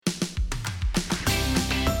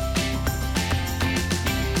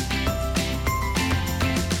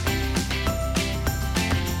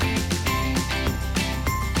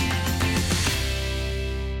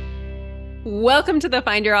Welcome to the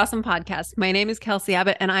Find Your Awesome podcast. My name is Kelsey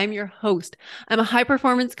Abbott and I'm your host. I'm a high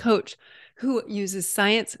performance coach who uses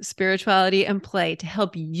science, spirituality, and play to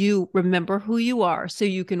help you remember who you are so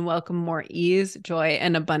you can welcome more ease, joy,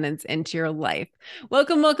 and abundance into your life.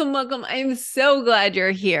 Welcome, welcome, welcome. I'm so glad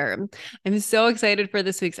you're here. I'm so excited for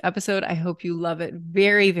this week's episode. I hope you love it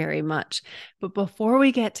very, very much. But before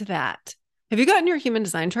we get to that, have you gotten your human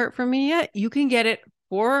design chart from me yet? You can get it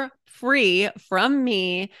for free from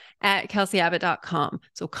me at kelseyabbott.com.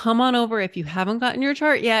 So come on over. If you haven't gotten your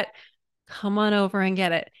chart yet, come on over and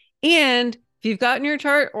get it. And if you've gotten your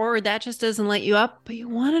chart or that just doesn't light you up, but you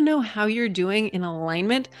want to know how you're doing in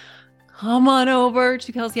alignment, come on over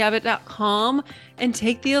to kelseyabbott.com and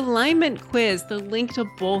take the alignment quiz. The link to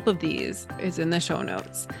both of these is in the show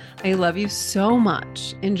notes. I love you so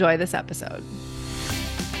much. Enjoy this episode.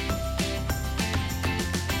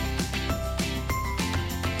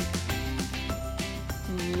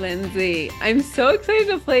 Lindsay, I'm so excited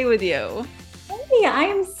to play with you. Hey,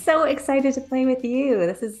 I'm so excited to play with you.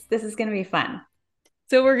 This is going to be fun.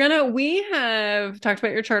 So we have talked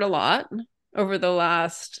about your chart a lot over the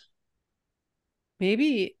last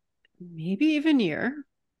maybe even year.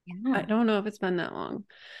 Yeah. I don't know if it's been that long.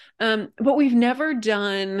 But we've never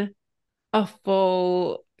done a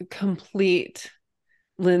full, complete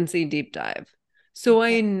Lindsay deep dive. So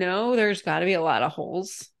I know there's got to be a lot of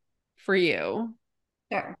holes for you.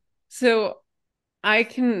 Sure. So I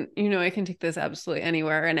can take this absolutely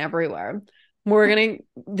anywhere and everywhere.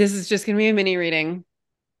 This is just gonna be a mini reading.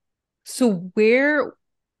 So can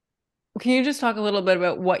you just talk a little bit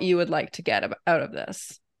about what you would like to get out of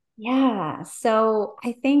this? Yeah. So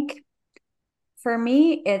I think for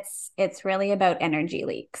me, it's really about energy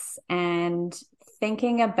leaks and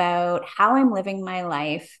thinking about how I'm living my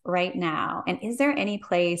life right now. And is there any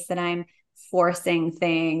place that I'm forcing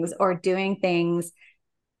things or doing things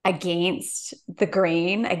against the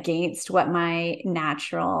grain, against what my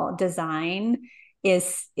natural design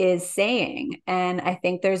is saying? And I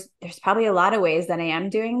think there's probably a lot of ways that I am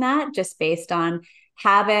doing that just based on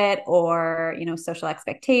habit or social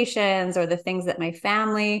expectations or the things that my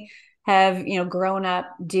family have grown up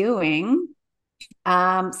doing.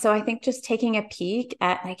 So I think just taking a peek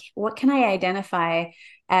at like what can I identify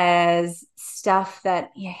as stuff that,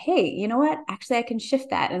 yeah, hey, you know what, actually I can shift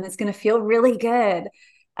that and it's going to feel really good.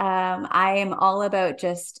 I am all about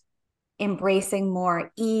just embracing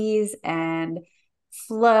more ease and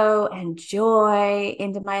flow and joy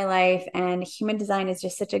into my life. And human design is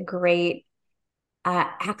just such a great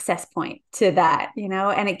access point to that,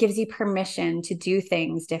 and it gives you permission to do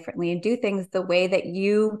things differently and do things the way that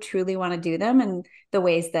you truly want to do them and the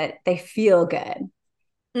ways that they feel good.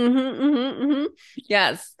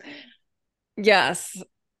 Yes. Yes.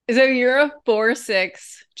 So you're a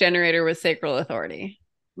 4/6 generator with sacral authority.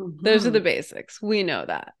 Those are the basics. We know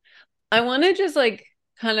that. I want to just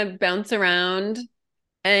kind of bounce around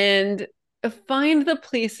and find the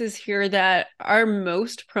places here that are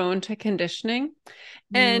most prone to conditioning.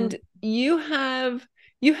 And you have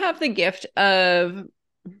the gift of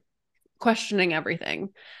questioning everything.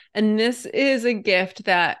 And this is a gift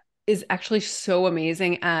that is actually so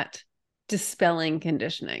amazing at dispelling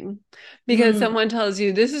conditioning, because someone tells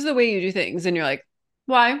you this is the way you do things and you're like,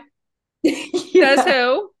 why? Yeah. Says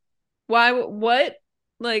who? Why? What?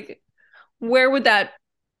 Where would that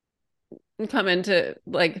come into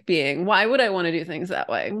being? Why would I want to do things that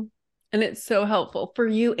way? And it's so helpful for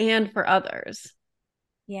you and for others.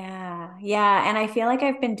 Yeah. Yeah. And I feel like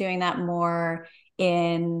I've been doing that more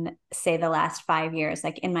in, say, the last 5 years,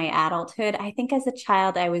 like in my adulthood. I think as a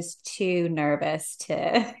child, I was too nervous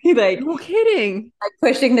to No kidding.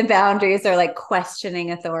 pushing the boundaries or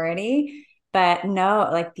questioning authority. But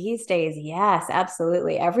no, these days, yes,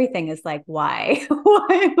 absolutely. Everything is why? Why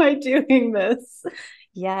am I doing this?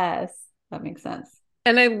 Yes, that makes sense.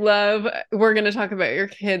 And we're going to talk about your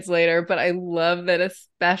kids later, but I love that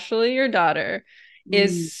especially your daughter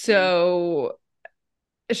is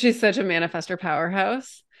she's such a manifestor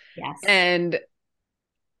powerhouse. Yes. And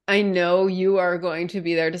I know you are going to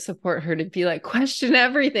be there to support her, to be question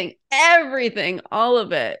everything, all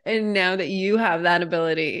of it. And now that you have that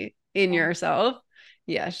ability in yourself,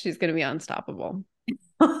 yeah, she's going to be unstoppable.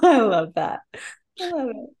 I love that. I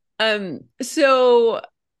love it. So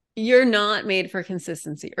you're not made for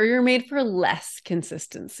consistency, or you're made for less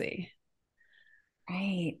consistency.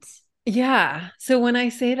 Right. Yeah. So when I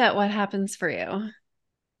say that, what happens for you?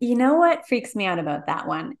 You know what freaks me out about that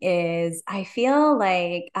one is I feel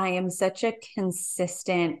like I am such a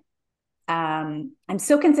consistent, I'm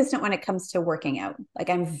so consistent when it comes to working out.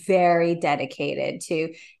 I'm very dedicated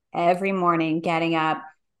to every morning getting up,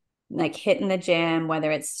 like hitting the gym,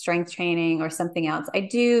 whether it's strength training or something else, I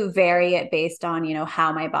do vary it based on,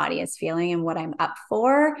 how my body is feeling and what I'm up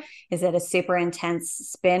for. Is it a super intense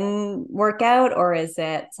spin workout, or is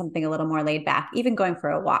it something a little more laid back, even going for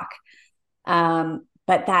a walk?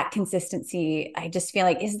 But that consistency, I just feel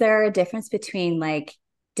like, is there a difference between like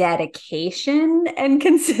dedication and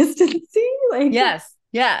consistency? Like, Yes.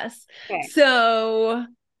 Yes. okay. So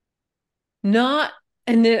not,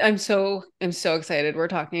 and then I'm so excited we're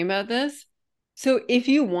talking about this. So if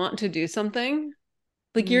you want to do something,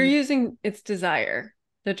 like you're Mm, using it's desire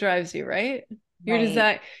that drives you, right? Your right.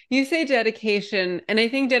 desire, you say dedication, and I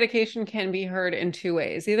think dedication can be heard in two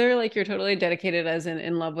ways. Either like you're totally dedicated as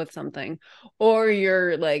in love with something, or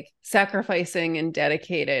you're like sacrificing and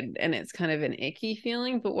dedicated and it's kind of an icky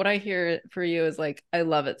feeling. But what I hear for you is like, I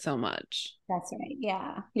love it so much. That's right.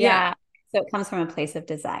 Yeah. Yeah. Yeah. So it comes from a place of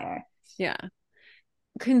desire. Yeah.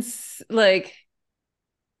 Like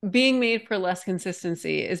being made for less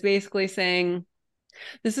consistency is basically saying,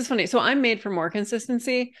 this is funny. So I'm made for more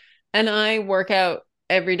consistency and I work out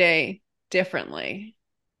every day differently.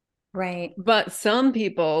 Right. But some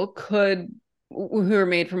people who are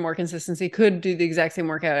made for more consistency, could do the exact same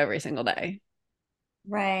workout every single day.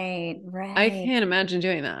 Right. I Right. can't imagine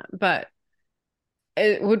doing that, but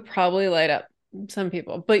it would probably light up some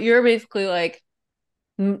people. But you're basically like,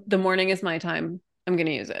 the morning is my time. I'm going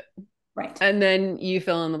to use it. Right. And then you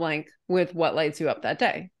fill in the blank with what lights you up that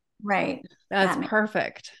day. Right. That's That makes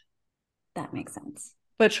perfect. that makes sense.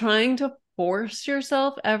 But trying to force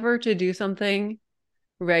yourself ever to do something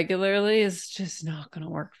regularly is just not going to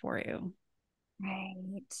work for you.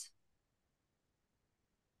 Right.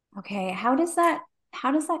 Okay. How does that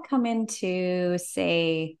come into,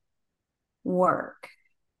 say, work?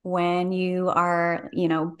 When you are,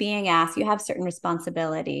 being asked, you have certain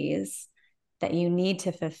responsibilities that you need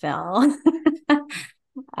to fulfill.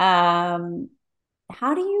 um,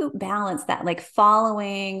 how do you balance that? Like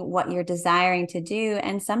following what you're desiring to do.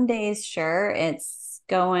 And some days, sure, it's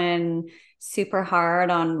going super hard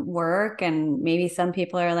on work. And maybe some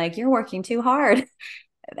people are like, you're working too hard.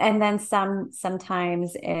 And then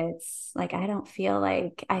sometimes it's like I don't feel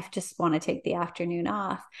like I just want to take the afternoon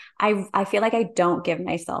off. I feel like I don't give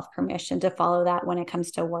myself permission to follow that when it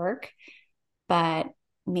comes to work, but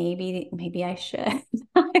maybe I should.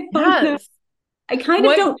 I don't know. Yes. I kind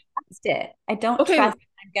of What? don't trust it. I don't Okay. trust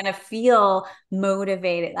I'm gonna feel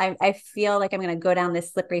motivated. I feel like I'm gonna go down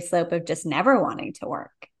this slippery slope of just never wanting to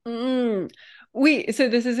work. Mm. So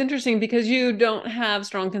this is interesting because you don't have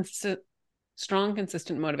strong,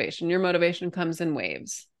 consistent motivation. Your motivation comes in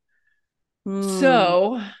waves. Hmm.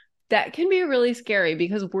 So that can be really scary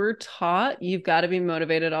because we're taught you've got to be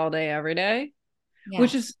motivated all day, every day,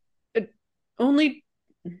 which Yes. is uh, only,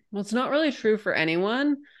 well, it's not really true for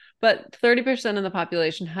anyone, but 30% of the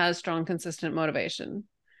population has strong, consistent motivation.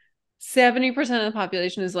 70% of the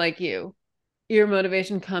population is like you. Your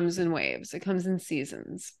motivation comes in waves, it comes in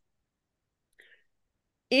seasons.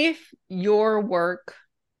 If your work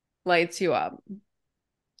lights you up,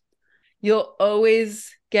 you'll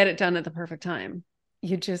always get it done at the perfect time.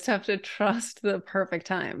 You just have to trust the perfect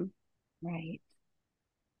time. Right.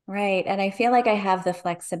 Right. And I feel like I have the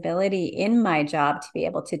flexibility in my job to be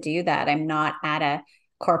able to do that. I'm not at a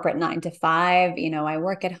corporate 9 to 5. I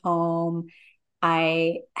work at home.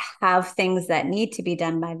 I have things that need to be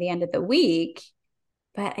done by the end of the week,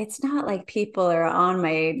 but it's not like people are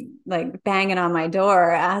like banging on my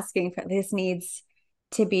door asking for this needs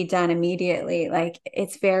to be done immediately. Like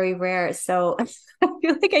it's very rare. So I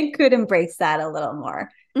feel like I could embrace that a little more.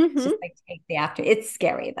 Mm-hmm. Just like take the after. It's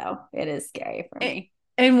scary though. It is scary for me.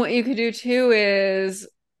 And what you could do too is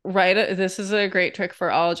this is a great trick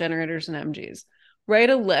for all generators and MGs. Write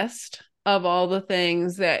a list of all the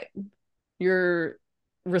things that you're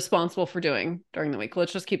responsible for doing during the week.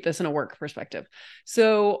 Let's just keep this in a work perspective.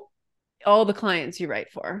 So all the clients you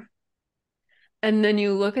write for. And then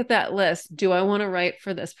you look at that list. Do I want to write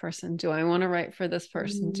for this person? Do I want to write for this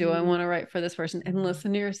person? Do I Mm. want to write for this person? And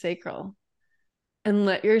listen to your sacral and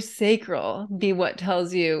let your sacral be what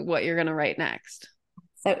tells you what you're going to write next.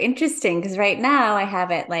 So interesting because right now I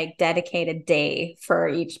have it like dedicated day for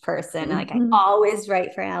each person. Like I Mm-hmm. always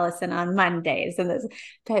write for Allison on Mondays, and this,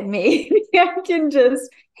 but maybe I can just,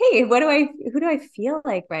 hey, who do I feel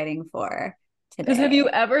like writing for Because have you today?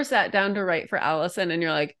 ever sat down to write for Allison and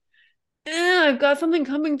you're like, I've got something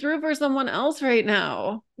coming through for someone else right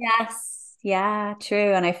now? Yes, yeah,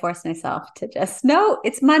 true. And I force myself to just, no,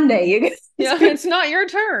 it's Monday. You Yeah, guys. it's not your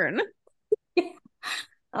turn.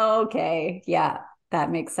 Okay, yeah, that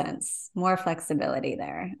makes sense. More flexibility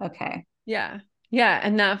there. Okay. Yeah. Yeah.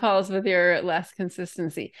 And that falls with your less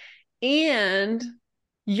consistency. And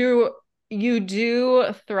you you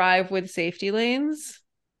do thrive with safety lanes.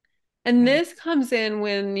 And Right. this comes in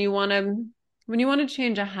when you want to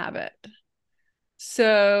change a habit.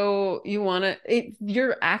 So you want to,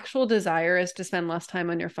 your actual desire is to spend less time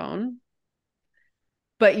on your phone,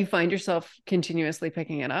 but you find yourself continuously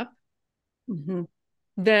picking it up, Mm-hmm.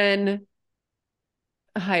 then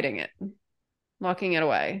hiding it, locking it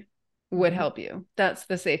away would Mm-hmm. help you. That's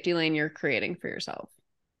the safety lane you're creating for yourself.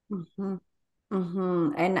 Mm-hmm.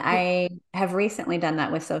 Mm-hmm. And I have recently done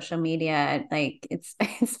that with social media. Like it's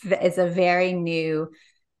a very new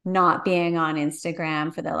not being on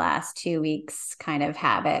Instagram for the last 2 weeks kind of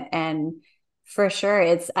habit. And for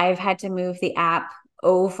sure, I've had to move the app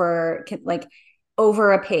over like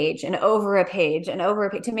over a page and over a page and over a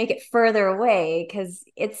page to make it further away because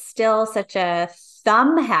it's still such a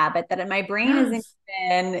thumb habit that my brain isn't Yes.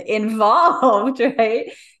 even involved,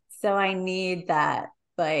 right? So I need that.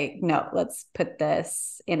 Like, no, let's put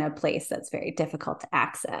this in a place that's very difficult to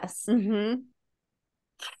access. Mm-hmm.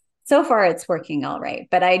 So far it's working all right,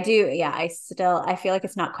 but yeah, I feel like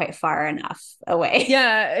it's not quite far enough away.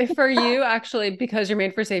 Yeah, for you, actually, because you're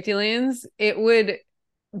made for safety lanes, it would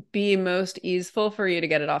be most easeful for you to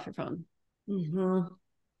get it off your phone. Mm-hmm.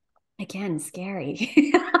 Again, scary.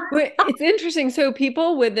 But it's interesting. So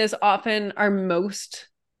people with this often are most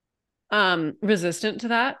resistant to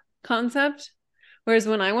that concept. Whereas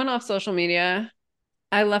when I went off social media,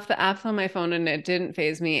 I left the apps on my phone and it didn't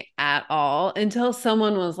phase me at all until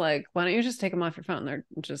someone was like, why don't you just take them off your phone? They're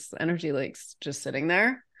just energy leaks just sitting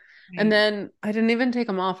there. And Right. then I didn't even take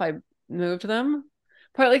them off. I moved them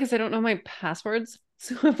partly because I don't know my passwords.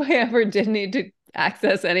 So if I ever did need to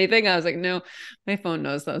access anything, I was like, no, my phone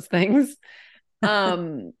knows those things.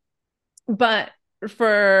 Um, but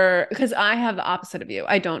because I have the opposite of you,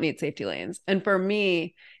 I don't need safety lanes. And for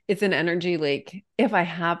me, it's an energy leak if I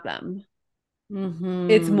have them.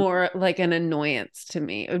 It's Mm-hmm. more like an annoyance to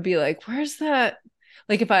me. It would be like, where's that?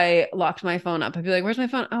 Like if I locked my phone up, I'd be like, where's my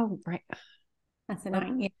phone? Oh, right. That's Up.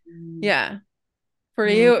 annoying. Yeah. For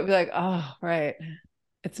Mm. you, it'd be like, oh, right.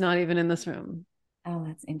 It's not even in this room. Oh,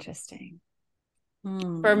 that's interesting.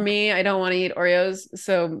 For Hmm. me, I don't want to eat Oreos.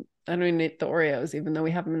 So I don't even eat the Oreos, even though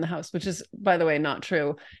we have them in the house, which is, by the way, not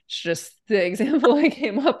true. It's just the example I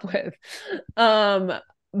came up with. Um,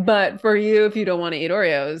 but for you, if you don't want to eat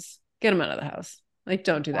Oreos, get them out of the house. Like,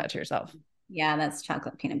 don't do that to yourself. Yeah, that's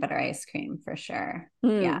chocolate peanut butter ice cream for sure.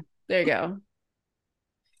 Yeah. There you go.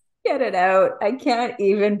 Get it out. I can't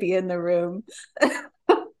even be in the room.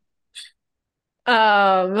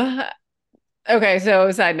 Um, okay,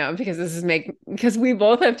 so side note, because we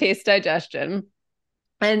both have taste digestion.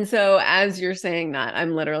 And so as you're saying that,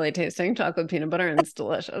 I'm literally tasting chocolate peanut butter and it's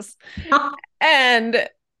delicious. And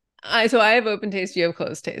I have open taste, you have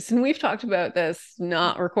closed taste. And we've talked about this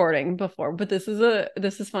not recording before, but this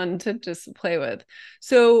is fun to just play with.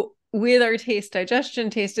 So with our taste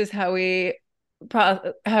digestion, taste is how we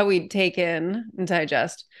take in and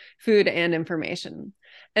digest food and information.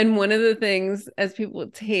 And one of the things as people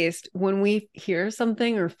taste, when we hear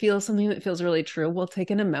something or feel something that feels really true, we'll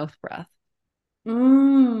take in a mouth breath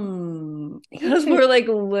because Interesting. we're like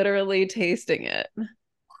literally tasting it.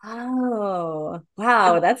 Oh,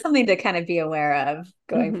 wow. That's something to kind of be aware of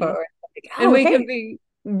going Mm-hmm. forward. Like, And oh, we hey. can be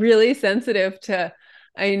really sensitive to,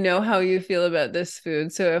 I know how you feel about this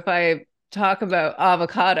food. So if I talk about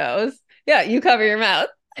avocados, yeah, you cover your mouth.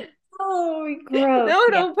 Oh, gross. No,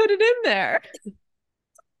 Yeah. don't put it in there.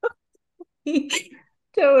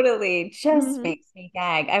 Totally. Just Mhm. makes me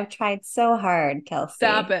gag. I've tried so hard,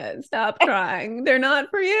 Stop Kelsey. it. Stop trying. They're not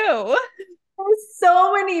for you. There's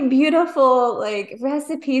so many beautiful like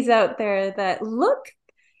recipes out there that look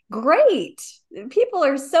great. People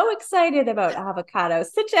are so excited about avocados,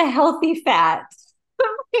 such a healthy fat.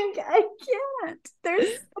 Like, I can't.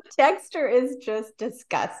 The texture is just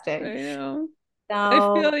I disgusting. know. I So,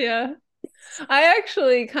 feel you. I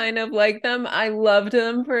actually kind of like them. I loved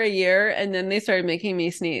them for a year and then they started making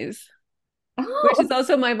me sneeze, which is oh,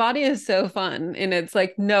 also my body is so fun. And it's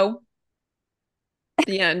like, no,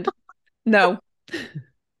 the end. No.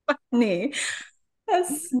 funny. A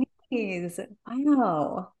sneeze.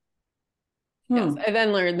 Wow. Yes. Hmm. I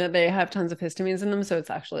then learned that they have tons of histamines in them. So it's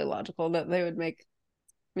actually logical that they would make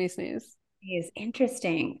me sneeze. Is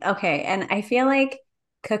interesting. Okay. And I feel like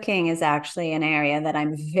cooking is actually an area that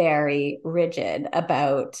I'm very rigid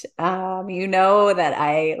about. You know that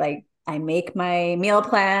I make my meal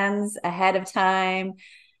plans ahead of time.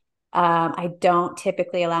 I don't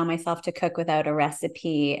typically allow myself to cook without a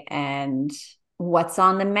recipe, and what's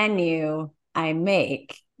on the menu, I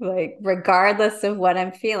make, like, regardless of what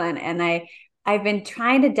I'm feeling. And I've been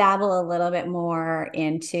trying to dabble a little bit more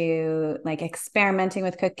into like experimenting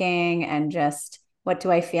with cooking and just what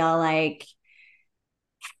do I feel like,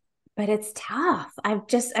 but it's tough.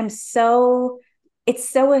 It's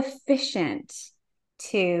so efficient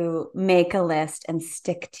to make a list and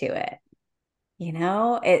stick to it.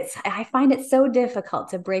 I find it so difficult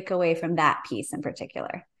to break away from that piece in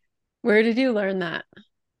particular. Where did you learn that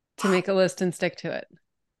to make a list and stick to it?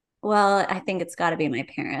 Well, I think it's got to be my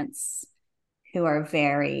parents who are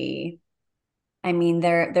very, I mean,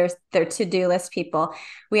 they're to-do list people.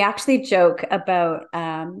 We actually joke about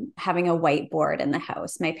having a whiteboard in the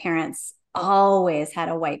house. My parents always had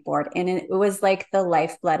a whiteboard, and it was like the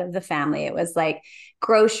lifeblood of the family. It was like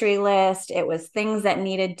grocery list. It was things that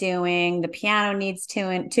needed doing. The piano needs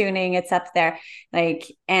tuning. It's up there, like,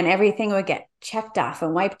 and everything would get checked off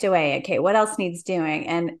and wiped away. Okay, what else needs doing?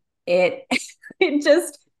 And it, it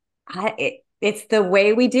just, it's the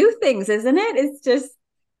way we do things, isn't it? It's just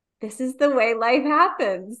this is the way life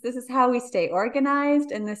happens. This is how we stay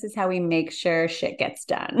organized, and this is how we make sure shit gets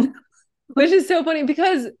done. Which is so funny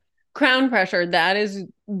because crown pressure, that is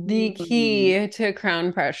the Mm. key to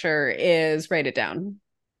crown pressure is write it down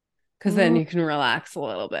because then you can relax a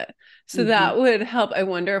little bit. So Mm-hmm. that would help. I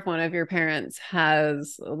wonder if one of your parents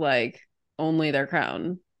has like only their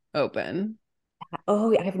crown open.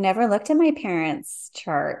 Oh, I've never looked at my parents'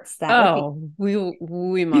 charts. That would be Oh,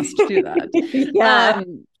 we must do that. yeah,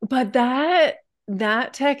 But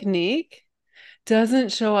that technique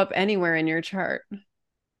doesn't show up anywhere in your chart.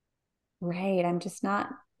 right. I'm just not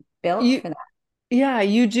built You for that. Yeah,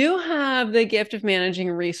 you do have the gift of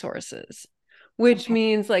managing resources, which Okay.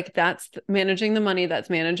 means like that's managing the money, that's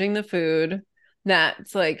managing the food,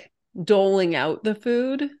 that's like doling out the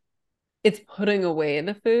food, it's putting away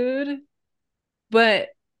the food, but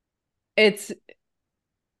it's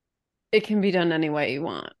it can be done any way you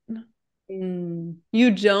want. Mm.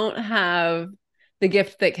 You don't have the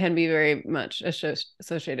gift that can be very much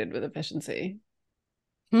associated with efficiency.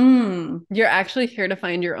 Hmm. You're actually here to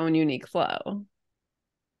find your own unique flow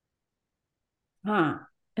Huh.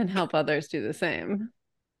 and help others do the same.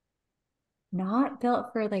 Not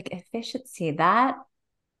built for like efficiency.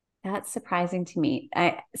 That's surprising to me.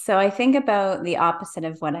 I think about the opposite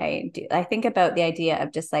of what I do. I think about the idea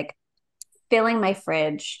of just like filling my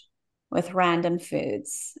fridge with random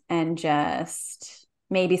foods and just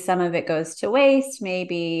maybe some of it goes to waste.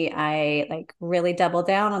 Maybe I like really double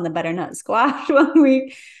down on the butternut squash one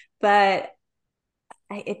week, but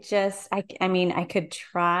I mean, I could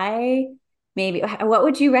try maybe. What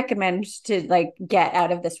would you recommend to like get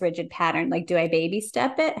out of this rigid pattern? Like, do I baby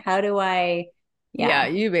step it? How do I, Yeah, yeah,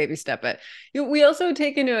 you baby step it. We also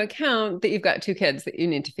take into account that you've got two kids that you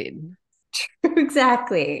need to feed.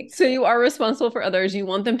 exactly. So you are responsible for others. You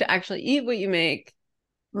want them to actually eat what you make.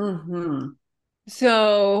 Hmm.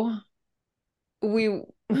 So we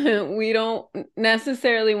we don't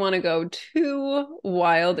necessarily want to go too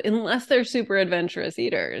wild unless they're super adventurous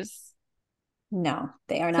eaters. No,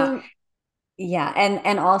 they are not. So Yeah,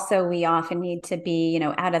 and also we often need to be,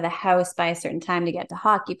 out of the house by a certain time to get to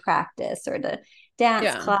hockey practice or to dance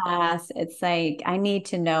yeah. class. It's like I need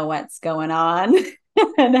to know what's going on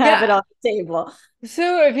and have it Yeah. on the table.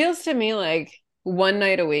 So it feels to me like one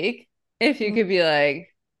night a week, if you could be like,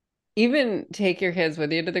 even take your kids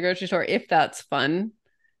with you to the grocery store, if that's fun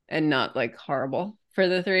and not like horrible for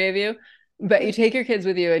the three of you. But you take your kids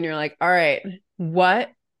with you and you're like, all right,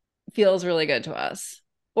 what feels really good to us?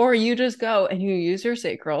 Or you just go and you use your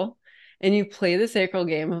sacral and you play the sacral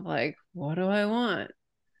game of like, what do I want?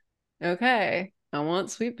 Okay, I want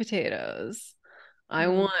sweet potatoes.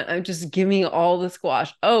 I just give me all the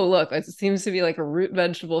squash. Oh, look, it seems to be like a root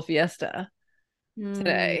vegetable fiesta Mm.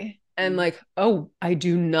 today. And like, oh, I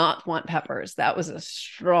do not want peppers. That was a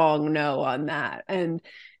strong no on that. And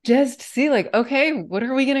just see, like, okay, what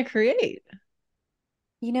are we going to create?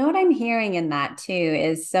 You know what I'm hearing in that too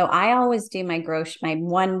is so I always do my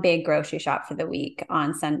one big grocery shop for the week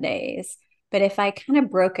on Sundays. But if I kind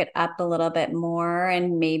of broke it up a little bit more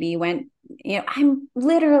and maybe went, I'm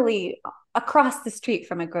literally across the street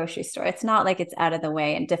from a grocery store. It's not like it's out of the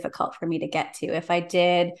way and difficult for me to get to. If I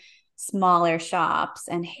did smaller shops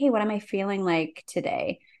and hey, what am I feeling like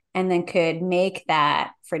today? And then could make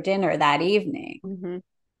that for dinner that evening, Mm-hmm.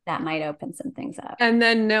 that might open some things up. And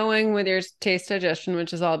then knowing with your taste digestion,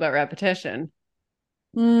 which is all about repetition,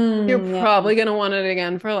 you're Yeah, probably going to want it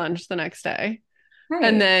again for lunch the next day.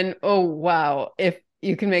 And right. then, oh, wow, if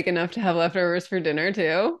you can make enough to have leftovers for dinner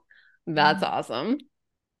too, that's awesome.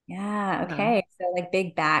 Yeah. Yeah. Okay. So like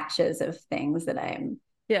big batches of things that I'm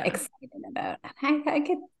Yeah. excited about. I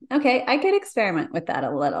could, okay, I could experiment with that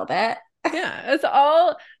a little bit. Yeah. It's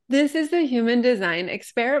all This is the human design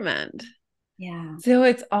experiment. Yeah. So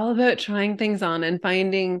it's all about trying things on and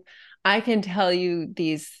finding, I can tell you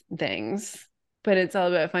these things, but it's all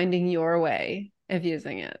about finding your way of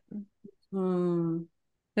using it. Mm.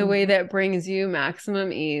 The way that brings you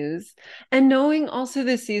maximum ease and knowing also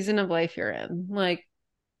the season of life you're in. Like,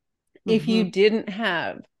 if you didn't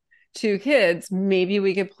have two kids, maybe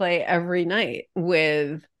we could play every night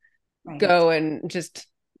with go and just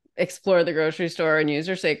explore the grocery store and use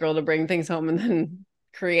your sacral to bring things home and then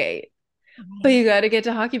create. But you got to get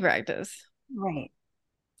to hockey practice. Right.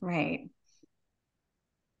 Right.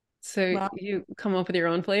 So Well, you come up with your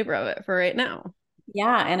own flavor of it for right now.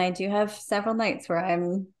 yeah. And I do have several nights where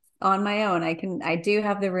I'm on my own. I do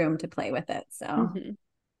have the room to play with it. So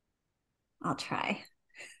I'll try.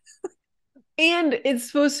 And it's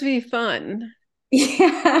supposed to be fun.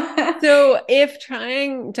 Yeah. So if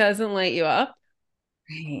trying doesn't light you up,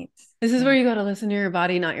 Right. this is where Right. you got to listen to your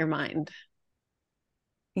body, not your mind.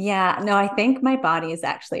 Yeah. No, I think my body is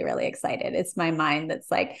actually really excited. It's my mind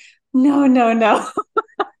that's like, no, no, no.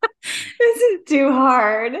 This is too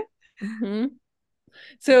hard. Mm-hmm.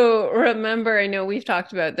 So remember, I know we've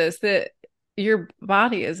talked about this, that your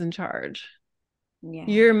body is in charge. Yeah.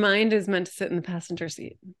 Your mind is meant to sit in the passenger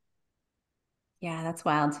seat. Yeah, that's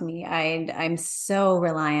wild to me. I'm so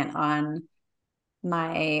reliant on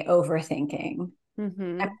my overthinking.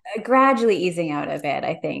 Mm-hmm. I'm gradually easing out of it,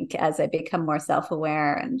 I think, as I become more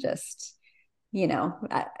self-aware and just,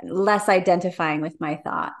 less identifying with my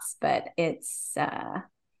thoughts. But it's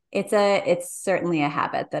certainly a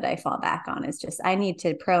habit that I fall back on. Is just I need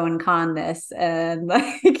to pro and con this and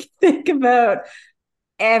like think about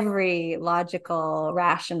every logical,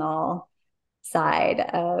 rational side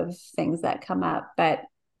of things that come up. But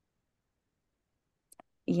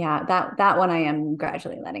yeah, that one I am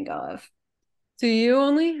gradually letting go of. So you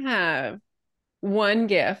only have one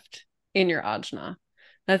gift in your ajna.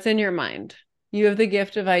 That's in your mind. You have the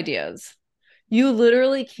gift of ideas. You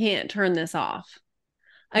literally can't turn this off.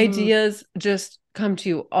 Mm. Ideas just come to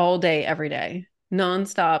you all day, every day,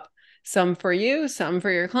 nonstop. Some for you, some for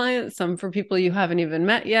your clients, some for people you haven't even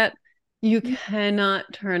met yet. You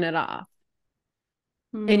cannot turn it off.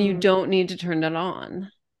 And you Mm. don't need to turn it on.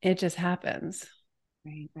 It just happens.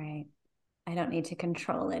 Right, right. I don't need to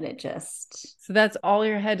control it. It just So that's all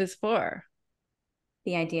your head is for.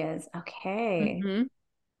 the idea is okay. Mm-hmm.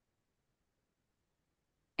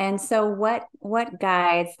 And so what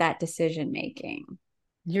guides that decision making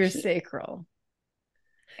Your piece? sacral.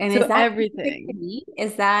 And So is that specific to everything. me?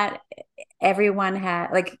 Is that everyone has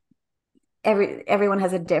like everyone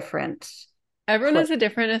has a different Everyone place? has a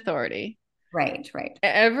different authority. Right, right.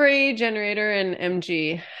 Every generator in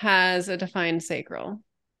MG has a defined sacral.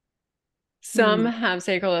 Some Hmm. have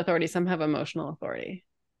sacral authority, some have emotional authority.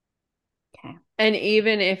 Okay. And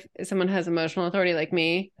even if someone has emotional authority like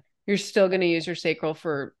me, you're still going to use your sacral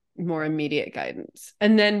for more immediate guidance.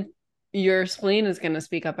 And then your spleen is going to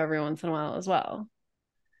speak up every once in a while as well.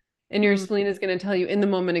 And your Hmm. spleen is going to tell you in the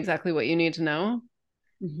moment exactly what you need to know,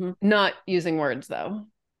 Mm-hmm. not using words though,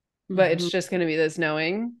 but Mm-hmm. it's just going to be this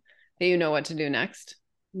knowing that you know what to do next.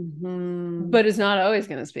 Mm-hmm. But it's not always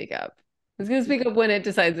going to speak up. It's going to speak up when it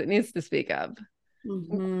decides it needs to speak up.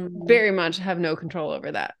 Mm-hmm. Very much have no control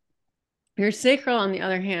over that. Your sacral, on the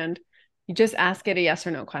other hand, you just ask it a yes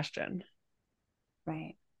or no question.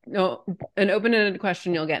 Right. No, an open-ended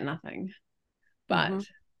question, you'll get nothing. But Mm-hmm.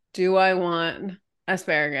 do I want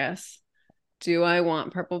asparagus? Do I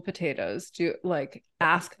want purple potatoes? Do like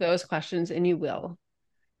ask those questions and you will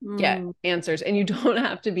get Mm. answers. And you don't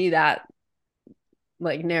have to be that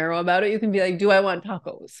like narrow about it. You can be like, do I want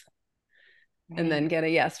tacos? And then Right. get a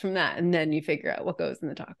yes from that. And then you figure out what goes in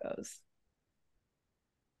the tacos.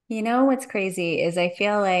 You know what's crazy is I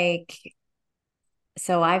feel like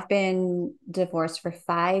so I've been divorced for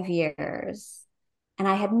 5 years and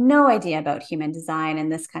I had no idea about human design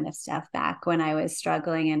and this kind of stuff back when I was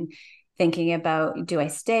struggling and thinking about do I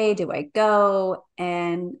stay, do I go?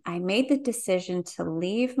 And I made the decision to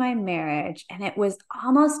leave my marriage. And it was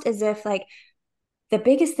almost as if like the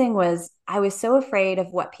biggest thing was I was so afraid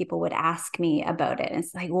of what people would ask me about it. And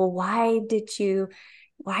it's like, well, why did you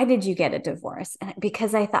get a divorce? And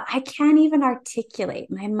because I thought I can't even articulate.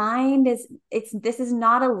 My mind is this is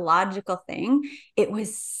not a logical thing. It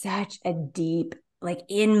was such a deep like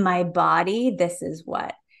in my body this is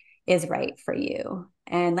what is right for you.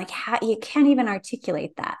 And like how you can't even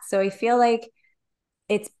articulate that. So I feel like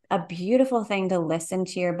it's a beautiful thing to listen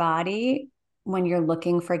to your body when you're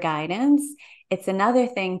looking for guidance. It's another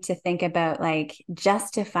thing to think about like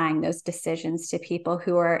justifying those decisions to people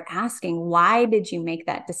who are asking, why did you make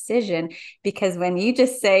that decision? Because when you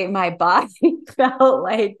just say my body felt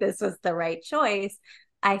like this was the right choice.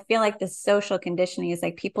 I feel like the social conditioning is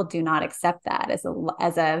like people do not accept that as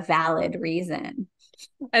a valid reason.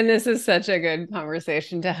 And this is such a good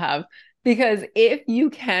conversation to have because if you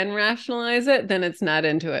can rationalize it, then it's not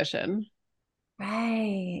intuition.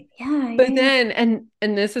 Right. Yeah, But yeah, then,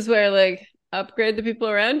 and this is where like upgrade the people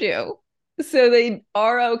around you. So they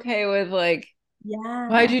are okay with like,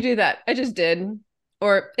 why'd yeah. you do that? I just did.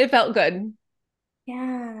 Or it felt good.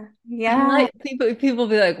 Yeah. And Yeah. like people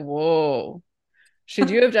be like, whoa, should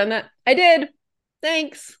you have done that? I did.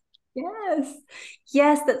 Thanks. Yes.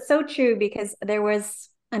 Yes, that's so true because there was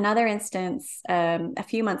another instance a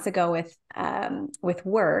few months ago with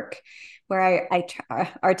work where I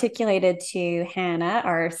articulated to Hannah,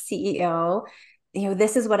 our CEO,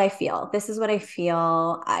 this is what I feel. This is what I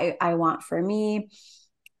feel I want for me.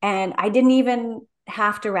 And I didn't even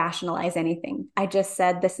have to rationalize anything. I just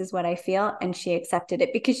said, this is what I feel. And she accepted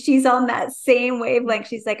it because she's on that same wavelength.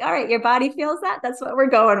 She's like, all right, your body feels that. That's what we're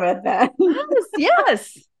going with then. Yes,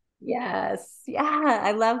 yes. Yes. Yeah.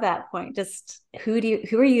 I love that point. Just who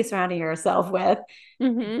are you surrounding yourself with?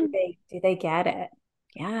 Mm-hmm. Do they get it?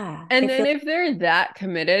 Yeah. And It then feels if they're that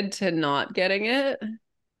committed to not getting it,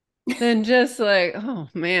 then just like, oh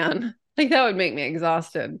man, like that would make me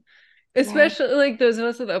exhausted. right. Especially like those of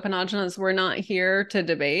us with open audience, we're not here to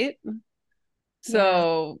debate. Yeah.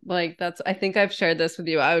 So like that's I think I've shared this with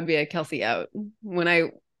you. I would be a Kelsey out.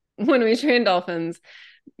 When we trained dolphins,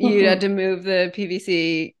 you had to move the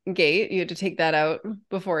PVC gate. You had to take that out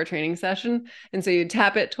before a training session. And so you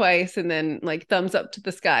tap it twice and then like thumbs up to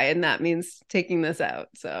the sky. And that means taking this out.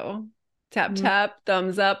 So tap, tap,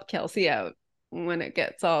 thumbs up, Kelsey out when it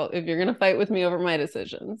gets all, if you're going to fight with me over my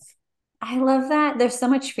decisions. I love that. There's so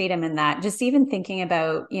much freedom in that. Just even thinking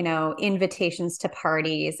about, invitations to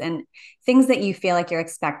parties and things that you feel like you're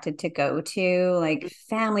expected to go to, like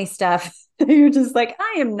family stuff. You're just like,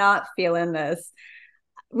 I am not feeling this.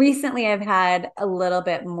 Recently, I've had a little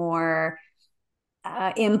bit more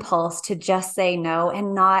impulse to just say no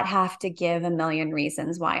and not have to give a million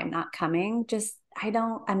reasons why I'm not coming.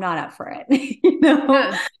 I'm not up for it,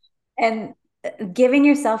 Yeah. And giving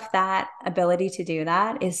yourself that ability to do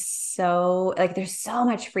that is so like there's so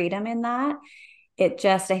much freedom in that. I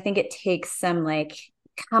think it takes some like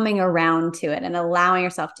coming around to it and allowing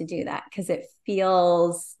yourself to do that because it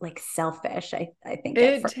feels like selfish. I think at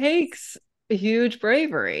It first. takes huge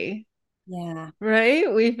bravery, Yeah.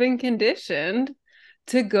 right? We've been conditioned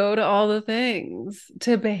to go to all the things,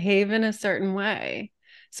 to behave in a certain way.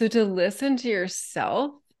 So to listen to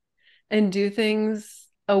yourself and do things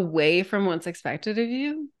away from what's expected of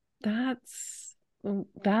you, that's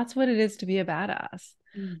what it is to be a badass.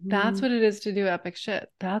 That's Mm-hmm. what it is to do epic shit.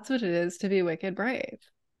 That's what it is to be wicked brave.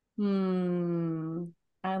 Hmm.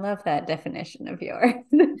 I love that definition of yours.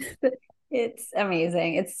 It's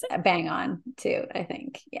amazing. It's bang on too, I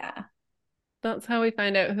think. Yeah. That's how we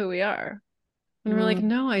find out who we are. And we're like, Mm,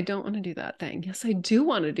 no, I don't want to do that thing. Yes, I do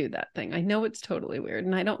want to do that thing. I know it's totally weird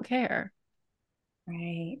and I don't care.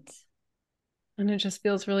 right. And it just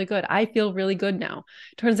feels really good. I feel really good now.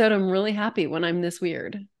 Turns out I'm really happy when I'm this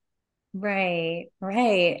weird. Right.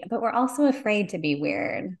 Right. But we're also afraid to be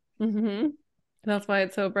weird. Mm-hmm. That's why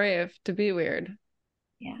it's so brave to be weird.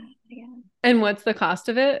 Yeah. Yeah. And what's the cost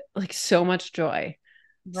of it? Like so much joy.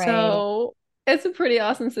 Right. So it's a pretty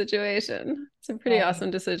awesome situation. It's a pretty Right. awesome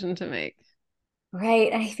decision to make.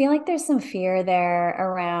 Right. I feel like there's some fear there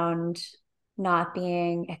around not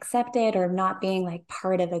being accepted or not being like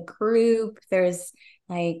part of a group. There's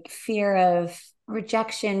like fear of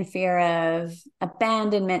rejection, fear of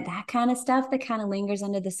abandonment, that kind of stuff that kind of lingers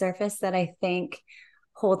under the surface that I think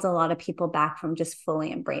holds a lot of people back from just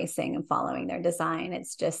fully embracing and following their design.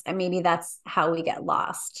 It's just, and maybe that's how we get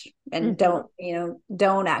lost and Mm-hmm.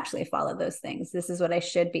 don't actually follow those things. This is what I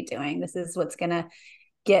should be doing. This is what's going to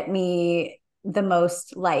get me the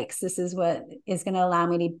most likes. This is what is going to allow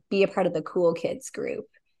me to be a part of the cool kids group.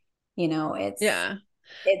 Yeah.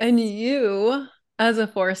 It's And you, as a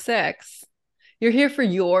 4-6, you're here for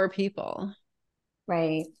your people.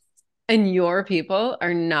 right. And your people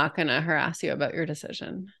are not going to harass you about your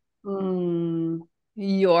decision. Mm,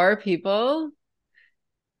 Your people,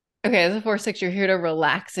 okay, as a 4-6, you're here to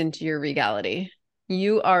relax into your regality.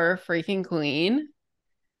 You are a freaking queen.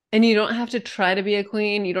 And you don't have to try to be a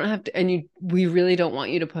queen. You don't have to, and we really don't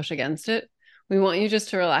want you to push against it. We want you just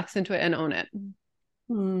to relax into it and own it.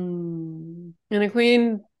 mm. And a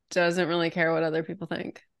queen doesn't really care what other people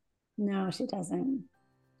think. No, she doesn't.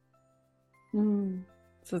 Mm,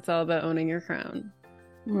 So it's all about owning your crown.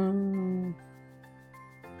 mm.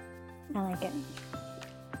 I like it.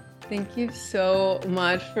 Thank you so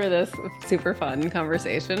much for this super fun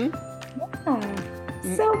conversation.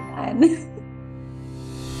 Yeah, so fun.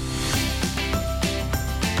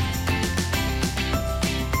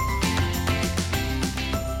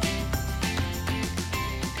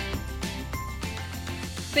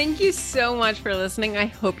 Thank you so much for listening. I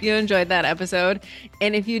hope you enjoyed that episode.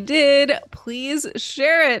 And if you did, please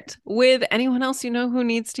share it with anyone else you know who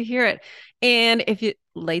needs to hear it. And if it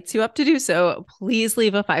lights you up to do so, please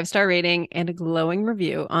leave a 5-star rating and a glowing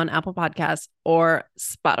review on Apple Podcasts or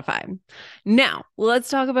Spotify. Now, let's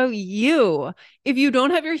talk about you. If you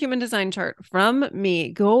don't have your human design chart from me,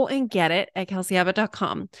 go and get it at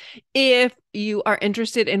kelseyhabbott.com. If you are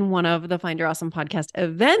interested in one of the Find Your Awesome podcast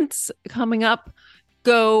events coming up,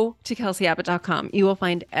 go to kelseyhabbott.com. You will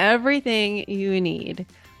find everything you need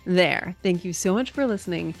there. Thank you so much for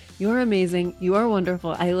listening. You are amazing. You are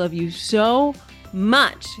wonderful. I love you so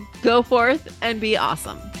much. Go forth and be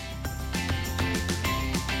awesome.